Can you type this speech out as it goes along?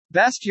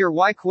Best your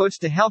why quotes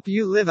to help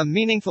you live a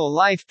meaningful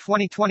life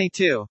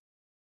 2022.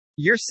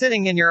 You're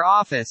sitting in your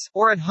office,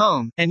 or at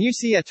home, and you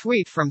see a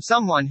tweet from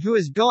someone who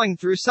is going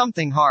through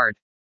something hard.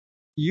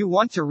 You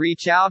want to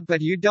reach out but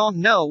you don't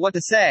know what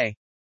to say.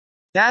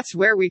 That's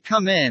where we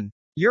come in.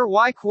 Your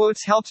why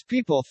quotes helps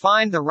people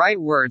find the right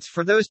words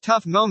for those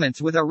tough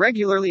moments with a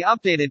regularly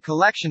updated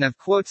collection of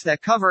quotes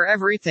that cover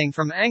everything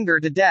from anger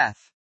to death.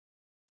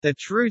 The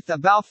truth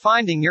about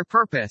finding your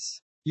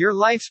purpose. Your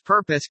life's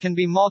purpose can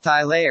be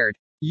multi-layered.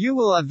 You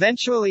will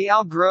eventually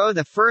outgrow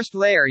the first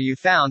layer you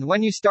found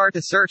when you start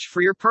to search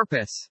for your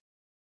purpose.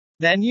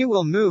 Then you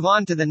will move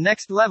on to the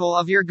next level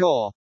of your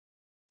goal.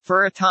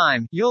 For a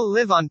time, you'll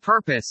live on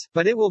purpose,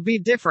 but it will be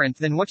different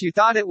than what you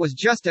thought it was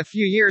just a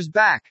few years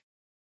back.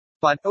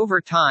 But, over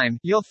time,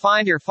 you'll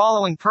find your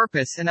following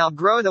purpose and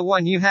outgrow the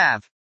one you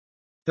have.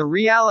 The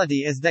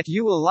reality is that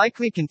you will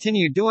likely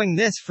continue doing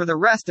this for the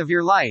rest of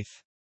your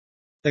life.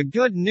 The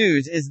good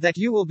news is that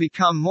you will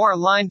become more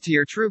aligned to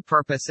your true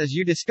purpose as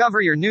you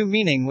discover your new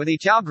meaning with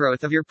each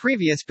outgrowth of your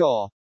previous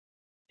goal.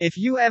 If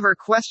you ever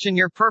question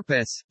your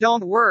purpose,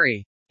 don't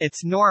worry.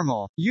 It's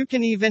normal. You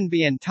can even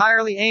be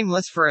entirely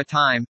aimless for a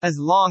time, as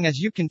long as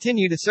you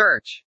continue to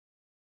search.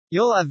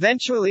 You'll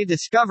eventually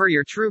discover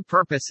your true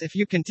purpose if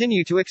you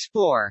continue to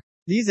explore.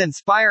 These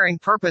inspiring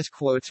purpose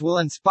quotes will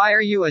inspire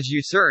you as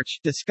you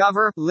search,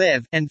 discover,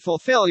 live, and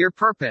fulfill your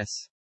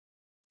purpose.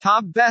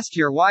 Top best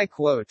your why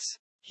quotes.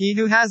 He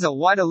who has a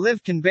why to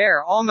live can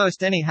bear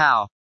almost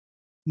anyhow.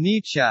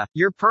 Nietzsche.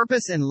 Your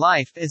purpose in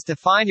life is to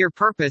find your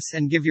purpose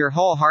and give your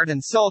whole heart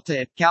and soul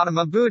to it.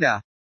 Gautama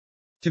Buddha.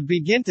 To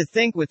begin to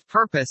think with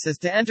purpose is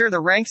to enter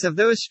the ranks of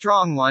those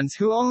strong ones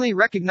who only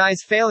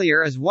recognize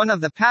failure as one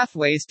of the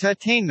pathways to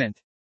attainment.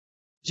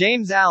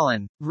 James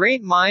Allen.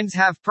 Great minds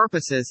have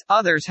purposes,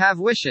 others have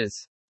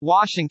wishes.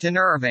 Washington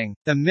Irving.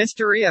 The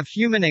mystery of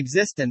human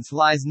existence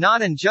lies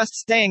not in just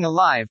staying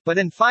alive, but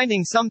in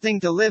finding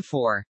something to live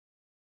for.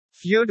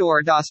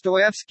 Fyodor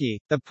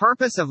Dostoevsky. The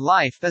purpose of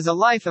life is a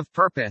life of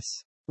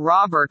purpose.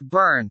 Robert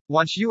Byrne.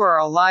 Once you are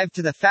alive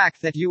to the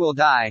fact that you will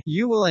die,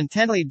 you will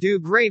intently do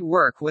great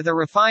work with a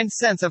refined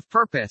sense of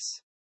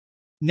purpose.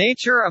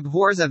 Nature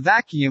abhors a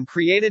vacuum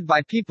created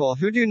by people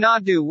who do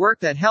not do work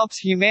that helps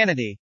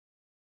humanity.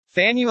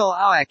 Phanuel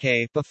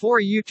Aoake. Before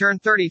you turn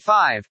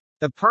 35,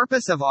 the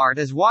purpose of art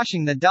is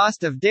washing the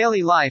dust of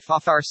daily life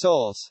off our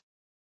souls.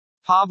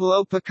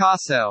 Pablo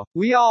Picasso.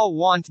 We all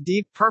want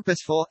deep,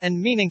 purposeful,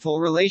 and meaningful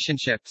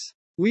relationships.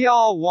 We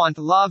all want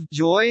love,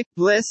 joy,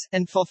 bliss,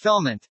 and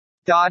fulfillment.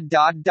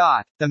 The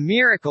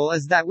miracle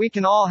is that we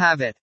can all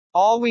have it.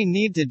 All we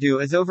need to do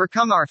is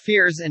overcome our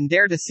fears and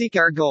dare to seek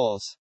our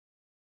goals.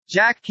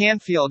 Jack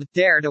Canfield.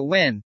 Dare to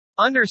win.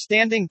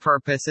 Understanding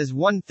purpose is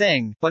one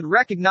thing, but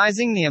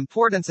recognizing the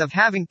importance of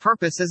having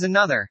purpose is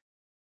another.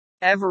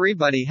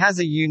 Everybody has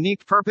a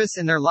unique purpose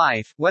in their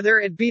life, whether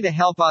it be to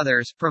help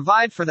others,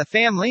 provide for the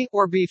family,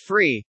 or be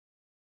free.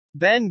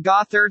 Ben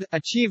Gothard.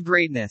 Achieve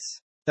greatness.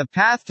 The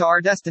path to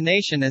our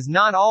destination is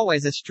not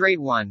always a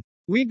straight one.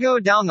 We go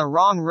down the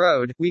wrong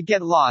road, we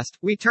get lost,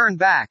 we turn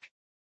back.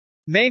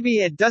 Maybe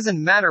it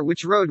doesn't matter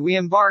which road we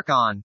embark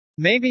on.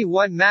 Maybe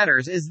what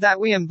matters is that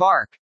we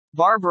embark.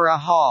 Barbara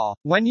Hall.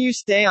 When you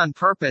stay on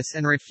purpose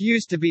and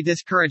refuse to be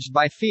discouraged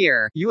by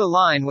fear, you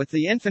align with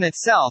the infinite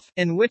self,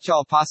 in which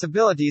all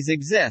possibilities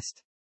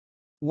exist.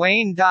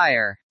 Wayne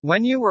Dyer.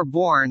 When you were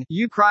born,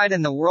 you cried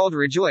and the world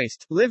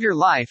rejoiced. Live your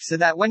life so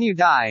that when you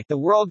die, the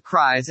world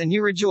cries and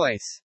you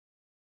rejoice.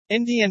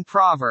 Indian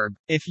proverb.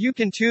 If you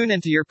can tune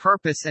into your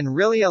purpose and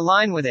really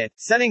align with it,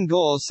 setting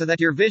goals so that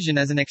your vision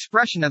is an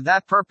expression of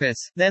that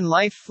purpose, then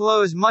life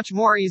flows much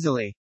more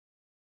easily.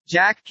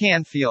 Jack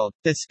Canfield.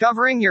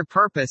 Discovering your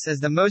purpose is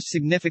the most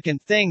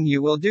significant thing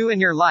you will do in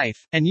your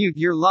life, and you,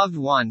 your loved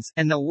ones,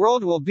 and the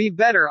world will be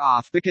better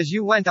off because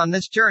you went on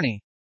this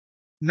journey.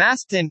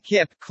 Mastin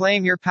Kipp.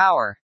 Claim your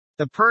power.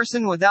 The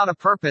person without a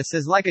purpose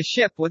is like a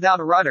ship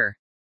without a rudder.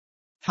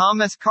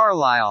 Thomas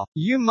Carlyle.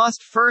 You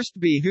must first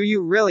be who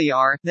you really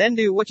are, then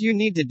do what you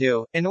need to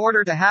do, in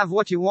order to have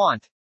what you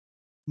want.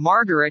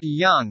 Margaret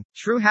Young.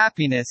 True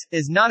happiness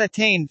is not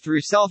attained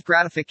through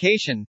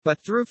self-gratification,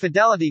 but through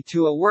fidelity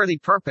to a worthy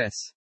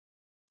purpose.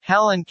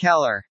 Helen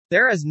Keller.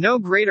 There is no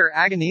greater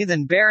agony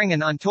than bearing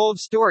an untold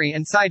story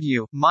inside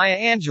you. Maya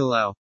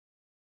Angelou.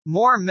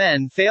 More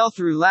men fail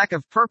through lack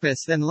of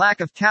purpose than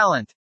lack of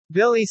talent.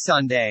 Billy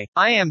Sunday.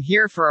 I am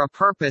here for a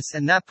purpose,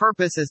 and that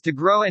purpose is to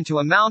grow into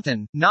a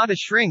mountain, not to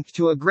shrink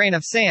to a grain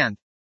of sand.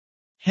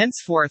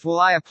 Henceforth will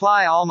I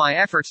apply all my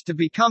efforts to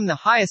become the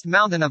highest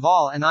mountain of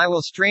all, and I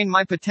will strain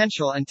my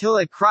potential until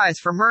it cries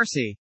for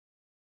mercy.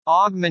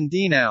 Og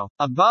Mandino.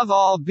 Above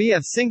all, be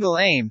of single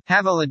aim,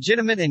 have a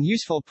legitimate and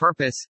useful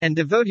purpose, and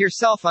devote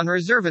yourself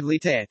unreservedly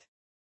to it.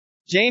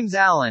 James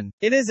Allen.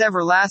 It is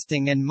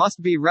everlasting and must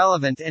be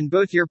relevant in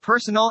both your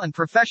personal and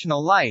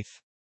professional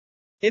life.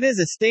 It is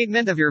a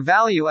statement of your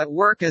value at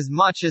work as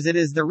much as it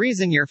is the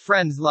reason your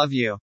friends love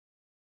you.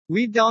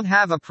 We don't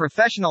have a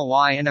professional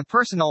why and a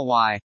personal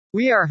why.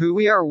 We are who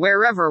we are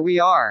wherever we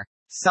are.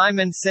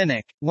 Simon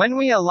Sinek. When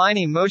we align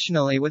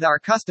emotionally with our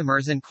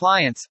customers and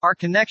clients, our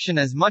connection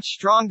is much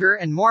stronger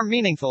and more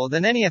meaningful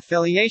than any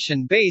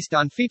affiliation based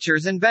on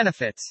features and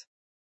benefits.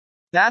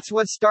 That's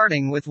what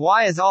starting with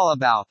why is all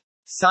about.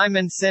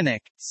 Simon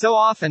Sinek. So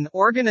often,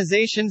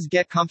 organizations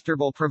get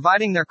comfortable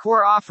providing their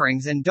core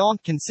offerings and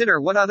don't consider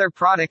what other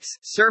products,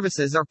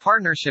 services, or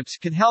partnerships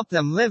could help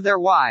them live their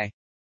why.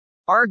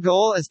 Our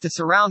goal is to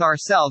surround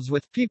ourselves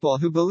with people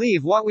who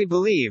believe what we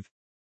believe.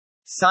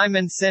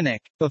 Simon Sinek.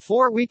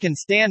 Before we can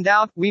stand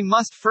out, we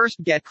must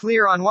first get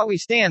clear on what we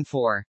stand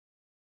for.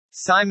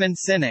 Simon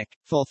Sinek.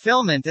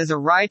 Fulfillment is a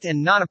right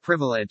and not a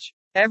privilege.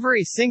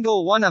 Every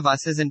single one of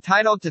us is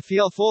entitled to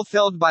feel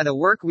fulfilled by the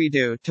work we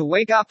do, to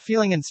wake up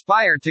feeling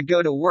inspired to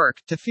go to work,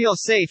 to feel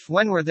safe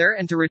when we're there,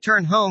 and to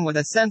return home with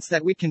a sense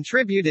that we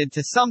contributed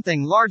to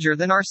something larger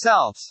than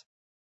ourselves.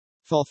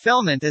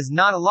 Fulfillment is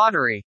not a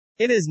lottery.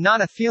 It is not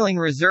a feeling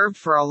reserved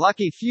for a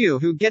lucky few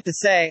who get to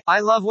say, "I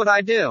love what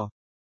I do."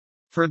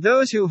 For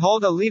those who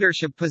hold a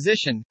leadership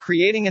position,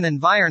 creating an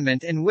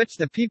environment in which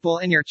the people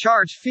in your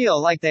charge feel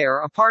like they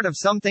are a part of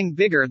something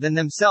bigger than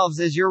themselves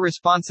is your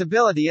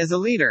responsibility as a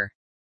leader.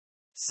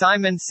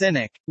 Simon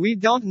Sinek. We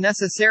don't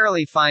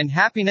necessarily find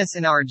happiness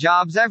in our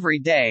jobs every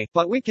day,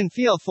 but we can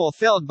feel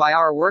fulfilled by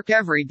our work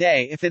every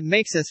day if it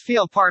makes us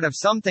feel part of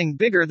something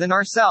bigger than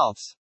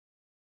ourselves.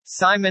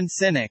 Simon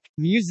Sinek.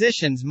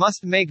 Musicians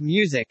must make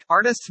music,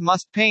 artists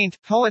must paint,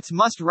 poets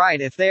must write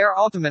if they are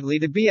ultimately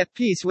to be at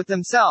peace with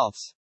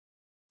themselves.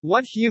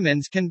 What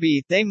humans can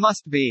be, they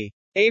must be.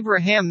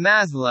 Abraham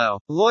Maslow.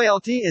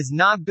 Loyalty is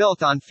not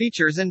built on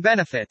features and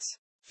benefits.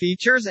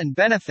 Features and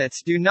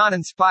benefits do not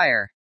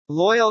inspire.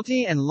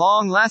 Loyalty and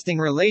long-lasting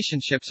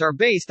relationships are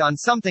based on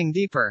something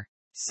deeper.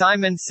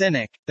 Simon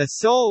Sinek. The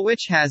soul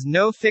which has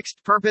no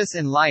fixed purpose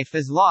in life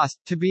is lost.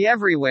 To be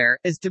everywhere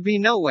is to be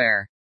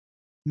nowhere.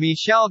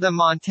 Michel de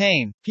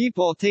Montaigne.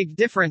 People take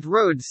different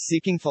roads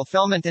seeking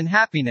fulfillment and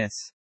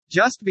happiness.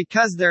 Just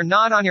because they're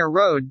not on your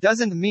road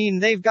doesn't mean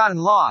they've gotten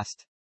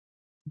lost.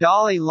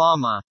 Dalai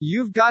Lama.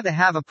 You've got to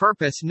have a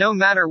purpose no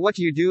matter what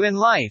you do in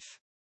life.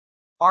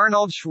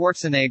 Arnold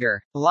Schwarzenegger.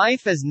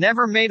 Life is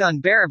never made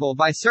unbearable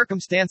by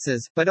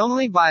circumstances, but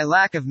only by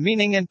lack of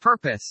meaning and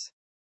purpose.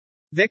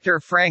 Viktor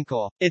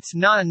Frankl. It's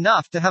not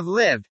enough to have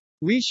lived.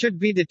 We should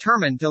be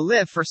determined to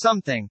live for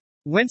something.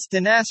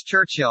 Winston S.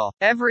 Churchill.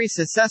 Every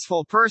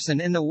successful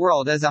person in the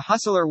world is a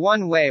hustler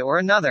one way or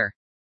another.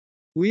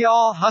 We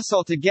all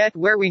hustle to get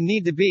where we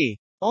need to be.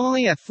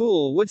 Only a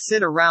fool would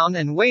sit around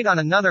and wait on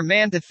another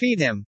man to feed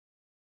him.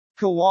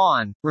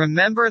 Kawan.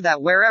 Remember that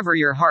wherever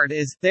your heart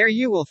is, there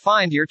you will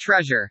find your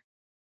treasure.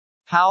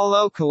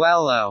 Paulo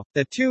Coelho.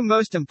 The two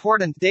most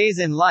important days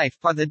in life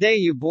are the day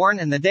you born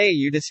and the day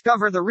you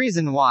discover the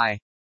reason why.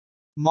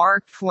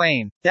 Mark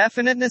Twain.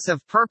 Definiteness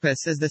of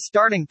purpose is the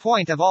starting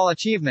point of all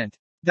achievement.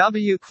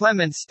 W.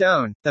 Clement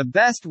Stone. The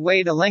best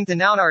way to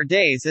lengthen out our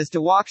days is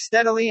to walk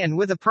steadily and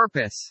with a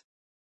purpose.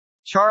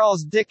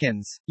 Charles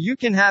Dickens. You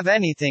can have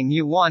anything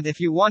you want if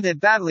you want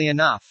it badly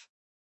enough.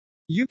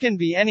 You can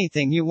be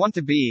anything you want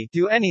to be,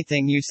 do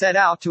anything you set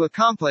out to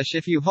accomplish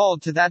if you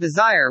hold to that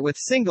desire with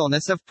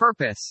singleness of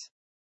purpose.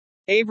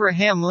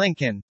 Abraham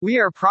Lincoln. We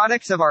are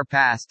products of our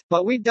past,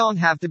 but we don't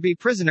have to be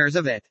prisoners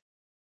of it.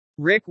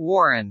 Rick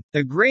Warren.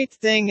 The great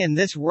thing in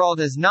this world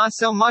is not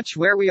so much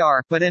where we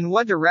are, but in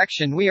what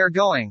direction we are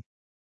going.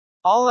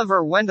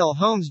 Oliver Wendell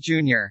Holmes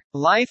Jr.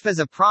 Life is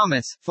a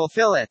promise,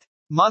 fulfill it.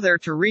 Mother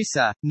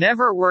Teresa.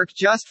 Never work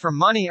just for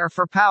money or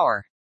for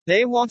power.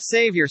 They won't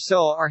save your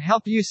soul or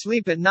help you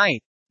sleep at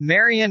night.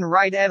 Marian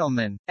Wright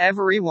Edelman.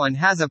 Everyone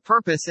has a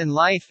purpose in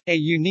life, a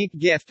unique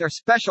gift or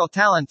special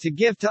talent to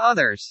give to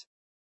others.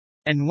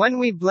 And when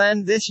we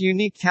blend this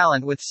unique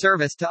talent with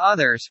service to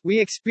others, we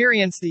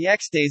experience the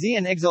ecstasy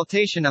and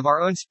exaltation of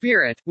our own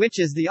spirit, which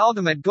is the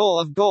ultimate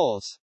goal of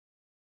goals.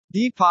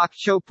 Deepak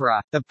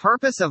Chopra. The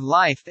purpose of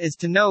life is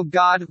to know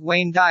God.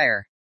 Wayne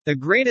Dyer. The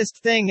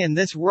greatest thing in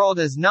this world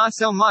is not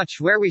so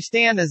much where we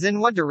stand as in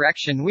what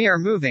direction we are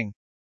moving.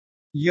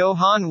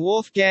 Johann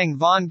Wolfgang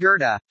von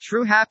Goethe.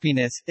 True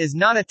happiness is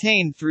not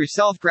attained through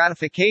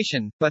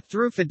self-gratification, but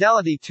through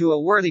fidelity to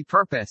a worthy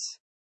purpose.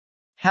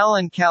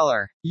 Helen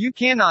Keller. You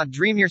cannot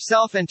dream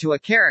yourself into a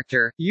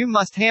character, you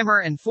must hammer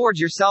and forge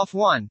yourself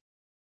one.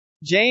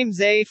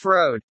 James A.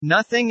 Froude.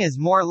 Nothing is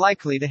more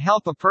likely to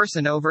help a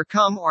person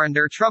overcome or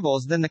endure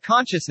troubles than the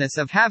consciousness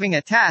of having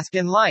a task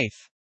in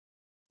life.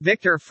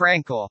 Viktor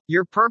Frankl.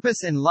 Your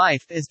purpose in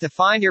life is to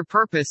find your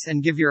purpose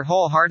and give your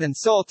whole heart and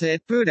soul to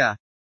it. Buddha.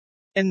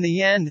 In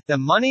the end, the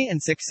money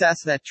and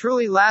success that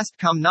truly last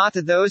come not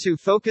to those who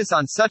focus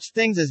on such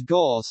things as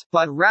goals,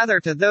 but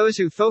rather to those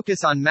who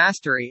focus on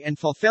mastery and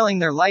fulfilling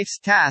their life's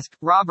task.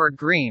 Robert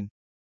Greene.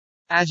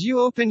 As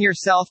you open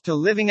yourself to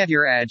living at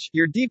your edge,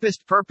 your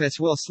deepest purpose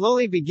will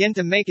slowly begin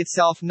to make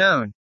itself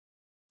known.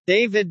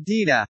 David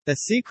Deida. The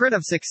secret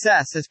of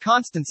success is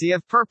constancy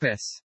of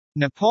purpose.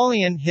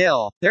 Napoleon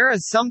Hill. There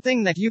is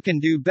something that you can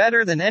do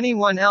better than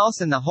anyone else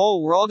in the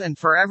whole world, and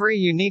for every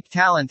unique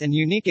talent and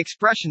unique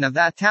expression of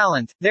that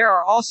talent, there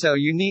are also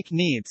unique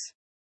needs.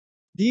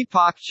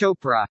 Deepak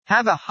Chopra.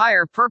 Have a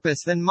higher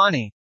purpose than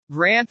money.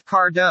 Grant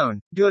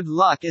Cardone. Good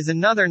luck is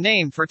another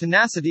name for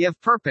tenacity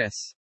of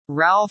purpose.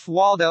 Ralph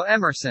Waldo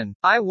Emerson.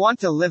 I want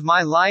to live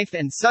my life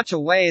in such a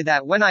way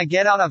that when I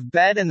get out of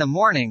bed in the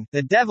morning,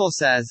 the devil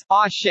says,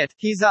 "Aw shit,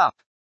 he's up."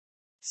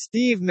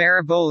 Steve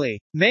Maraboli.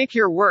 Make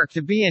your work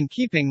to be in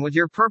keeping with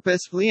your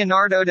purpose.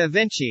 Leonardo da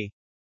Vinci.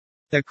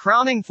 The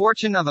crowning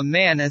fortune of a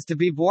man is to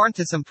be born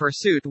to some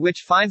pursuit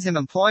which finds him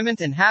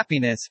employment and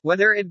happiness,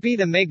 whether it be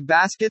to make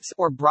baskets,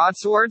 or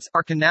broadswords,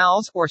 or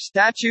canals, or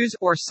statues,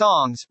 or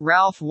songs.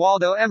 Ralph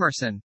Waldo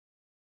Emerson.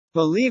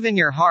 Believe in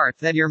your heart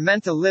that you're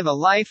meant to live a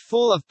life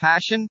full of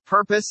passion,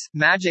 purpose,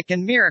 magic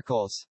and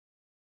miracles.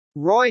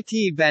 Roy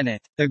T.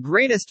 Bennett. The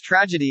greatest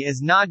tragedy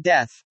is not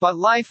death, but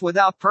life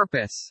without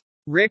purpose.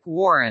 Rick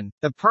Warren.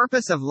 The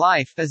purpose of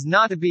life is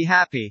not to be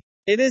happy.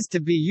 It is to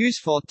be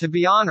useful, to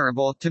be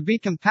honorable, to be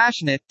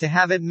compassionate, to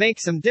have it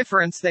make some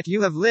difference that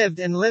you have lived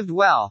and lived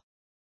well.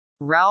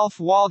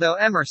 Ralph Waldo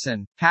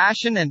Emerson.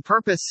 Passion and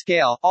purpose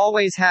scale,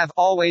 always have,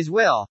 always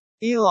will.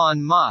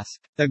 Elon Musk.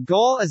 The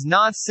goal is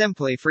not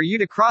simply for you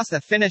to cross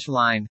the finish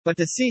line, but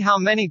to see how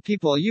many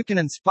people you can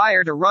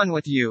inspire to run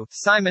with you.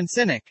 Simon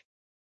Sinek.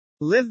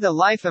 Live the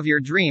life of your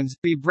dreams,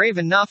 be brave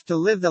enough to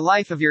live the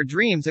life of your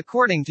dreams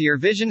according to your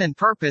vision and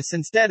purpose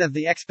instead of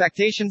the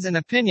expectations and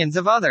opinions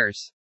of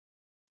others.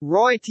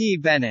 Roy T.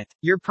 Bennett.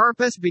 Your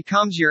purpose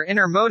becomes your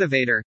inner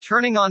motivator,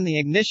 turning on the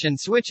ignition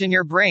switch in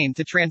your brain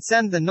to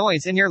transcend the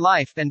noise in your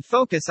life and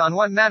focus on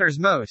what matters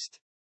most.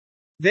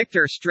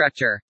 Victor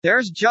Strecher.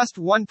 There's just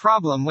one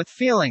problem with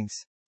feelings.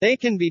 They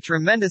can be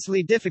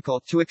tremendously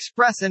difficult to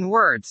express in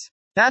words.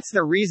 That's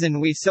the reason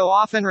we so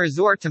often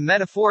resort to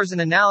metaphors and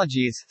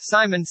analogies.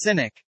 Simon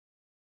Sinek.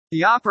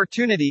 The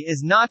opportunity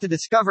is not to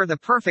discover the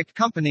perfect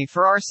company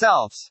for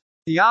ourselves.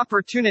 The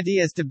opportunity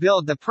is to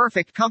build the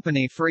perfect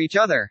company for each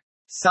other.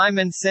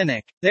 Simon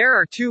Sinek. There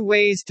are two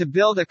ways to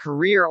build a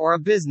career or a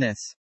business.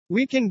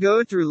 We can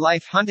go through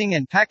life hunting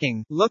and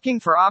pecking, looking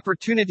for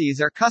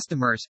opportunities or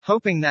customers,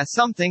 hoping that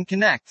something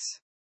connects.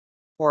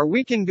 Or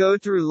we can go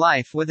through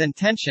life with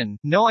intention,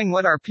 knowing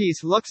what our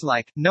piece looks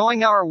like,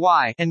 knowing our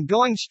why, and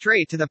going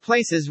straight to the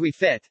places we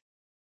fit.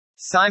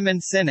 Simon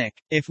Sinek.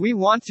 If we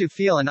want to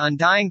feel an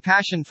undying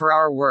passion for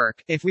our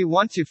work, if we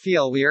want to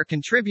feel we are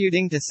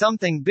contributing to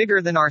something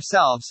bigger than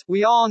ourselves,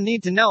 we all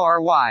need to know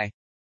our why.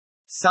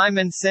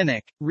 Simon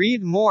Sinek.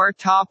 Read more.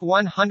 Top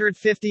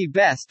 150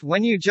 Best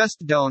When You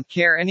Just Don't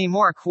Care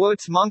Anymore.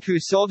 Quotes. Monk who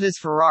sold his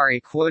Ferrari.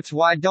 Quotes.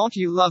 Why don't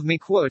you love me?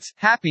 Quotes.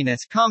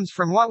 Happiness comes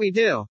from what we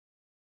do.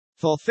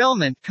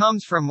 Fulfillment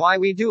comes from why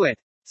we do it.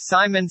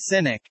 Simon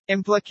Sinek.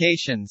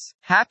 Implications.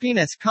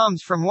 Happiness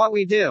comes from what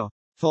we do.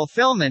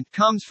 Fulfillment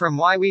comes from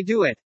why we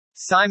do it.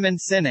 Simon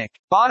Sinek.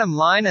 Bottom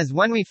line is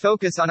when we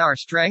focus on our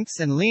strengths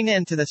and lean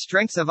into the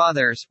strengths of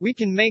others, we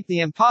can make the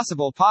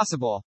impossible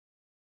possible.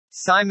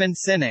 Simon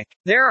Sinek.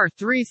 There are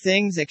three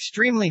things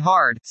extremely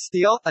hard: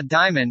 steal a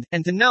diamond,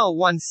 and to know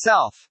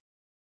oneself.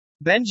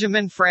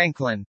 Benjamin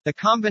Franklin. The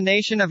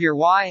combination of your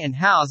why and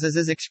hows is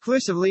as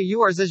exclusively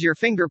yours as your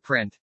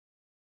fingerprint.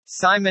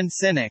 Simon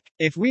Sinek.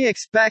 If we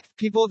expect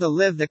people to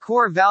live the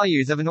core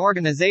values of an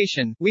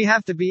organization, we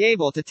have to be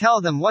able to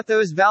tell them what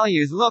those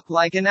values look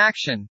like in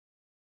action.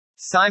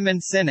 Simon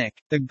Sinek.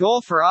 The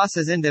goal for us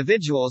as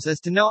individuals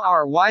is to know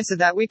our why so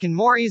that we can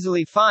more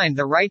easily find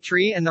the right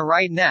tree and the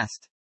right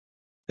nest.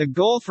 The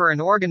goal for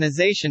an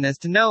organization is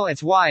to know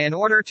its why in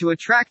order to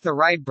attract the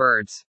right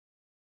birds.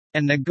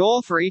 And the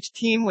goal for each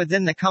team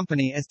within the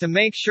company is to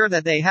make sure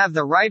that they have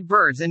the right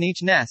birds in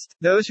each nest,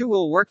 those who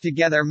will work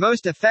together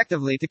most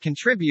effectively to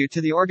contribute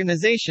to the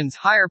organization's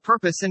higher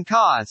purpose and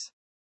cause.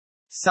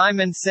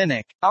 Simon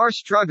Sinek. Our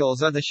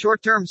struggles are the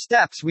short-term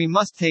steps we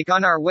must take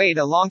on our way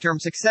to long-term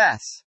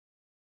success.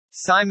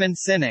 Simon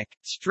Sinek.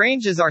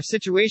 Strange is our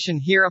situation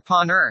here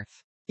upon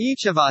earth.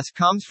 Each of us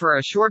comes for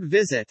a short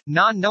visit,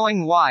 not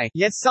knowing why,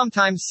 yet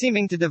sometimes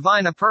seeming to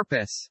divine a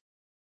purpose.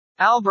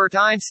 Albert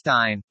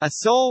Einstein. A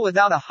soul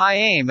without a high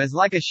aim is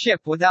like a ship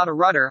without a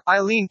rudder.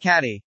 Eileen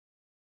Caddy.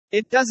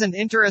 It doesn't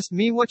interest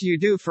me what you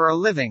do for a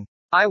living.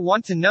 I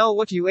want to know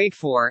what you ate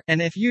for,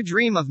 and if you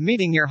dream of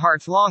meeting your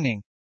heart's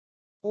longing.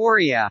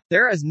 Aurea.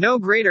 There is no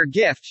greater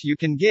gift you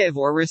can give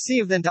or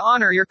receive than to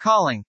honor your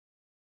calling.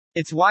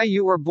 It's why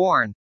you were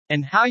born,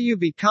 and how you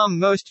become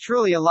most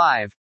truly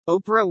alive.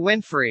 Oprah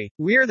Winfrey.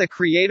 We're the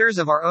creators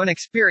of our own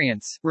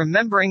experience.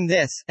 Remembering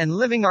this, and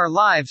living our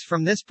lives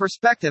from this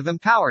perspective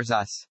empowers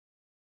us.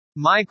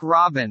 Mike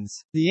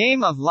Robbins. The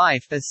aim of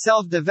life is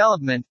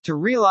self-development, to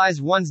realize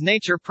one's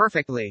nature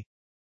perfectly.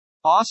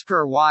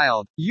 Oscar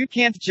Wilde. You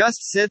can't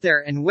just sit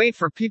there and wait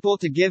for people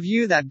to give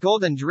you that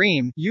golden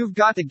dream, you've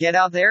got to get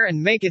out there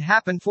and make it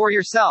happen for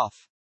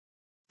yourself.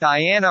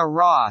 Diana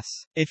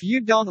Ross. If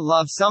you don't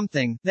love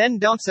something, then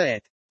don't say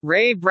it.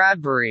 Ray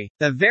Bradbury.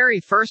 The very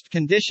first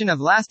condition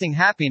of lasting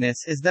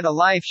happiness is that a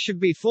life should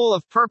be full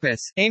of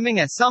purpose, aiming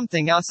at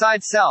something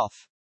outside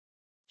self.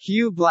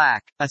 Hugh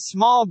Black. A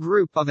small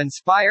group of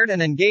inspired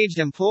and engaged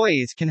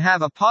employees can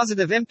have a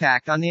positive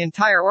impact on the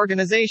entire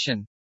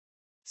organization.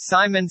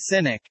 Simon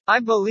Sinek. I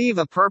believe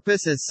a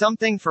purpose is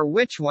something for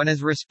which one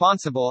is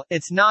responsible,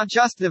 it's not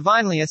just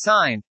divinely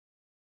assigned.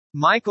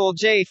 Michael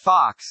J.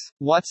 Fox.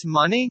 What's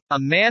money? A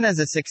man is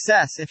a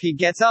success if he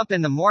gets up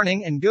in the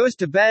morning and goes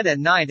to bed at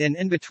night and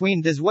in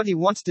between does what he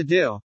wants to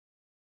do.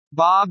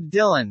 Bob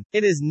Dylan.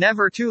 It is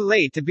never too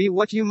late to be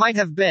what you might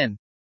have been.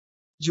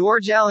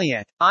 George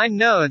Eliot. I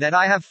know that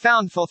I have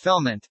found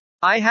fulfillment.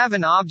 I have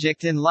an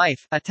object in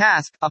life, a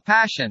task, a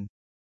passion.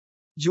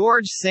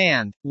 George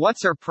Sand.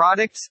 What's our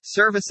products,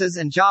 services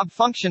and job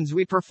functions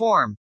we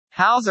perform?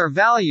 How's our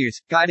values,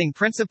 guiding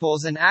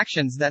principles and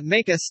actions that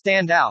make us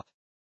stand out?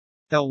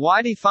 The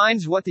why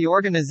defines what the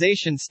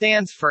organization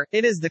stands for.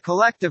 It is the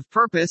collective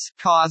purpose,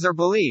 cause or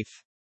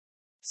belief.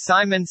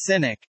 Simon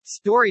Sinek.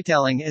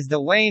 Storytelling is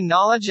the way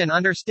knowledge and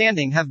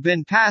understanding have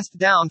been passed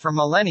down for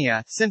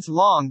millennia, since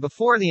long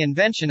before the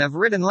invention of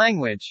written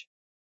language.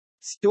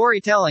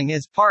 Storytelling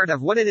is part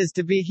of what it is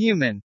to be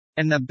human,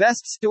 and the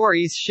best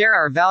stories share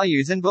our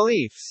values and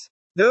beliefs.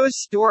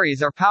 Those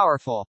stories are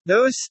powerful.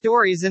 Those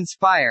stories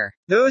inspire.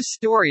 Those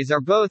stories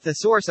are both the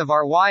source of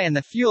our why and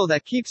the fuel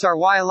that keeps our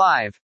why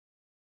alive.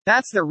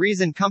 That's the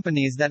reason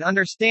companies that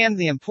understand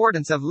the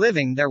importance of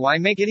living their why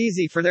make it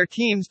easy for their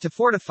teams to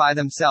fortify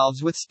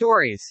themselves with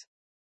stories.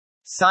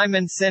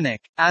 Simon Sinek.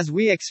 As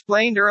we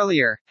explained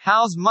earlier,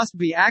 hows must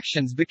be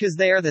actions because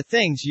they are the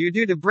things you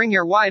do to bring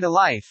your why to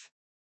life.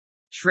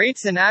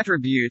 Traits and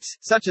attributes,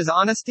 such as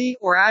honesty,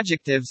 or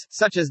adjectives,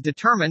 such as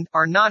determined,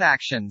 are not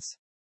actions.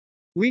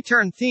 We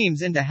turn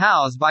themes into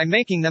hows by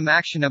making them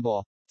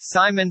actionable.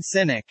 Simon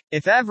Sinek.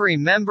 If every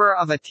member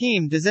of a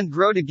team doesn't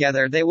grow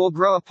together, they will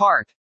grow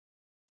apart.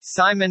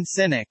 Simon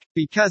Sinek.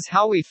 Because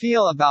how we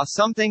feel about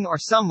something or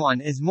someone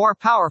is more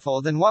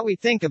powerful than what we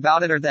think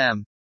about it or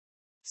them.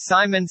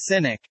 Simon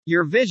Sinek.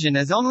 Your vision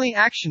is only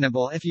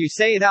actionable if you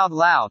say it out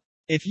loud.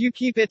 If you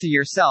keep it to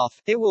yourself,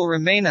 it will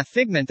remain a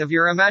figment of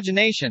your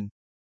imagination.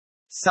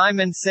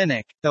 Simon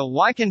Sinek. The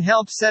why can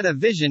help set a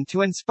vision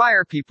to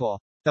inspire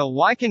people. The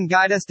why can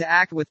guide us to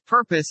act with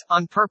purpose,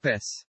 on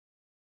purpose.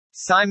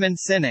 Simon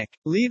Sinek.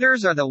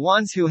 Leaders are the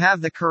ones who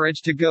have the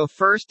courage to go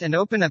first and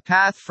open a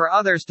path for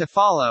others to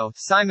follow.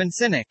 Simon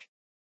Sinek.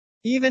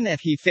 Even if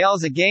he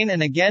fails again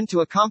and again to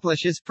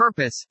accomplish his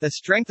purpose, the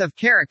strength of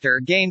character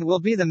gained will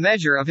be the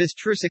measure of his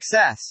true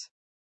success.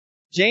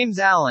 James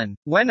Allen.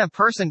 When a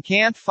person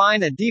can't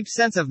find a deep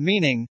sense of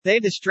meaning, they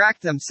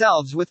distract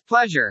themselves with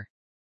pleasure.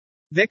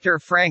 Viktor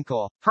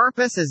Frankl.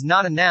 Purpose is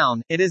not a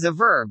noun, it is a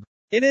verb.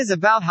 It is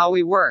about how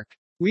we work.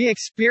 We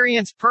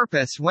experience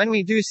purpose when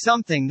we do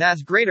something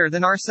that's greater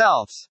than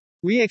ourselves.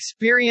 We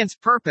experience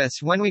purpose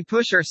when we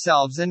push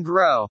ourselves and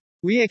grow.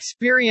 We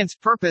experience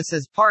purpose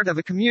as part of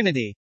a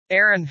community.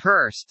 Aaron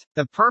Hurst.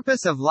 The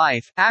purpose of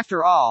life,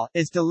 after all,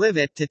 is to live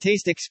it, to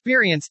taste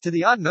experience to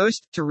the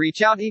utmost, to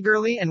reach out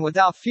eagerly and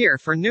without fear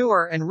for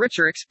newer and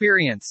richer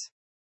experience.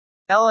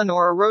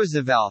 Eleanor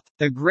Roosevelt.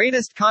 The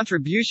greatest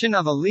contribution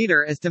of a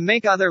leader is to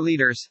make other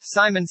leaders.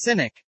 Simon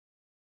Sinek.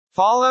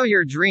 Follow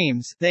your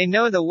dreams, they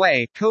know the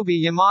way. Kobe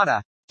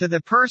Yamada. To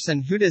the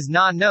person who does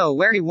not know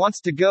where he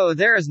wants to go,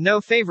 there is no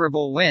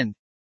favorable wind.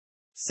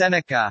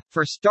 Seneca.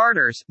 For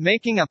starters,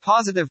 making a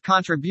positive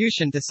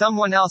contribution to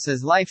someone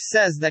else's life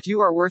says that you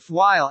are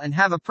worthwhile and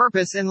have a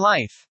purpose in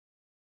life.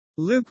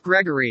 Luke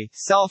Gregory.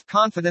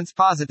 Self-confidence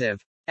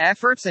positive.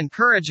 Efforts and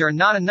courage are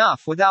not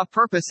enough without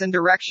purpose and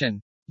direction.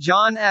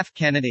 John F.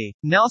 Kennedy.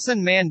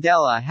 Nelson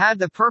Mandela had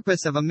the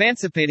purpose of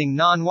emancipating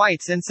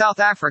non-whites in South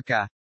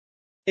Africa.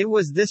 It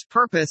was this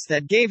purpose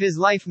that gave his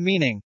life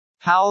meaning.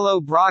 Paulo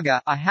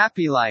Braga. A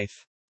happy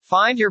life.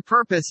 Find your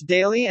purpose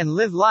daily and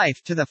live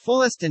life to the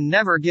fullest and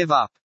never give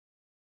up.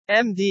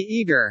 M.D.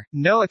 Eager.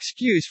 No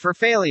excuse for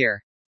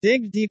failure.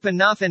 Dig deep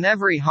enough in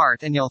every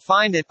heart and you'll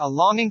find it, a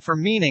longing for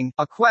meaning,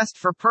 a quest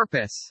for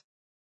purpose.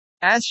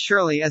 As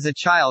surely as a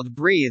child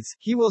breathes,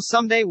 he will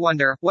someday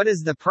wonder, what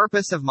is the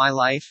purpose of my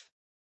life?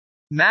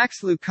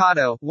 Max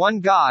Lucado. One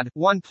God,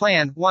 one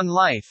plan, one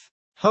life.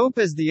 Hope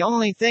is the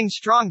only thing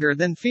stronger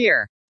than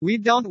fear. We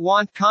don't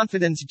want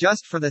confidence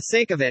just for the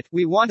sake of it,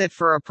 we want it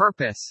for a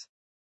purpose.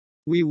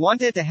 We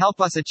want it to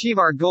help us achieve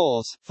our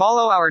goals,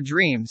 follow our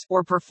dreams,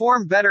 or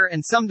perform better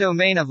in some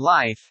domain of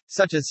life,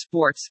 such as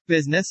sports,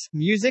 business,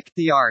 music,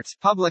 the arts,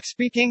 public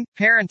speaking,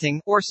 parenting,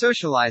 or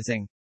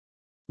socializing.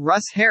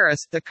 Russ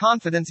Harris. The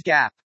confidence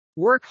gap.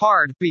 Work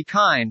hard, be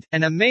kind,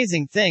 and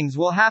amazing things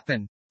will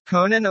happen.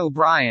 Conan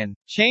O'Brien.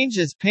 Change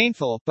is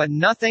painful, but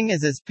nothing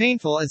is as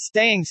painful as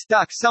staying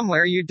stuck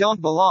somewhere you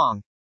don't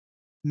belong.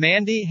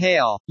 Mandy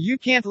Hale. You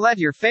can't let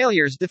your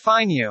failures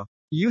define you.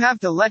 You have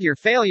to let your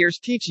failures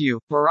teach you.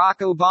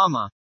 Barack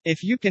Obama.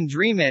 If you can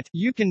dream it,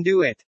 you can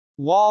do it.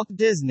 Walt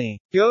Disney.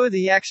 Go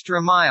the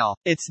extra mile.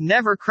 It's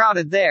never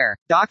crowded there.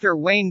 Dr.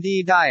 Wayne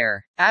D.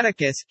 Dyer.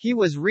 Atticus. He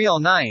was real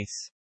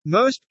nice.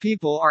 Most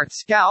people are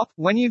scout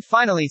when you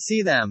finally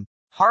see them.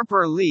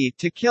 Harper Lee.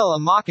 To Kill a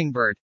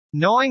Mockingbird.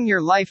 Knowing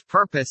your life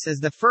purpose is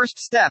the first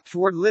step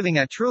toward living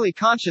a truly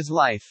conscious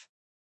life.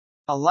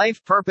 A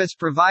life purpose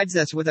provides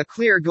us with a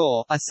clear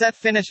goal, a set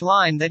finish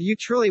line that you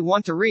truly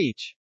want to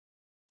reach.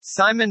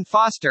 Simon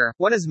Foster.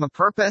 What is my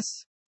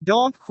purpose?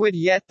 Don't quit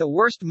yet. The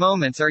worst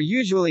moments are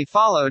usually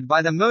followed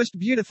by the most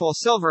beautiful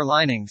silver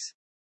linings.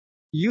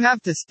 You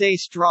have to stay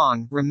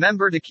strong,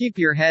 remember to keep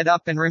your head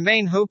up and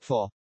remain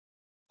hopeful.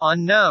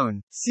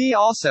 Unknown. See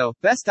also,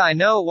 Best I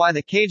Know Why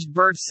the Caged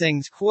Bird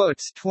Sings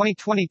quotes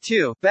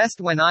 2022,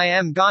 Best When I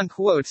Am Gone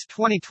quotes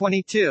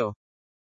 2022.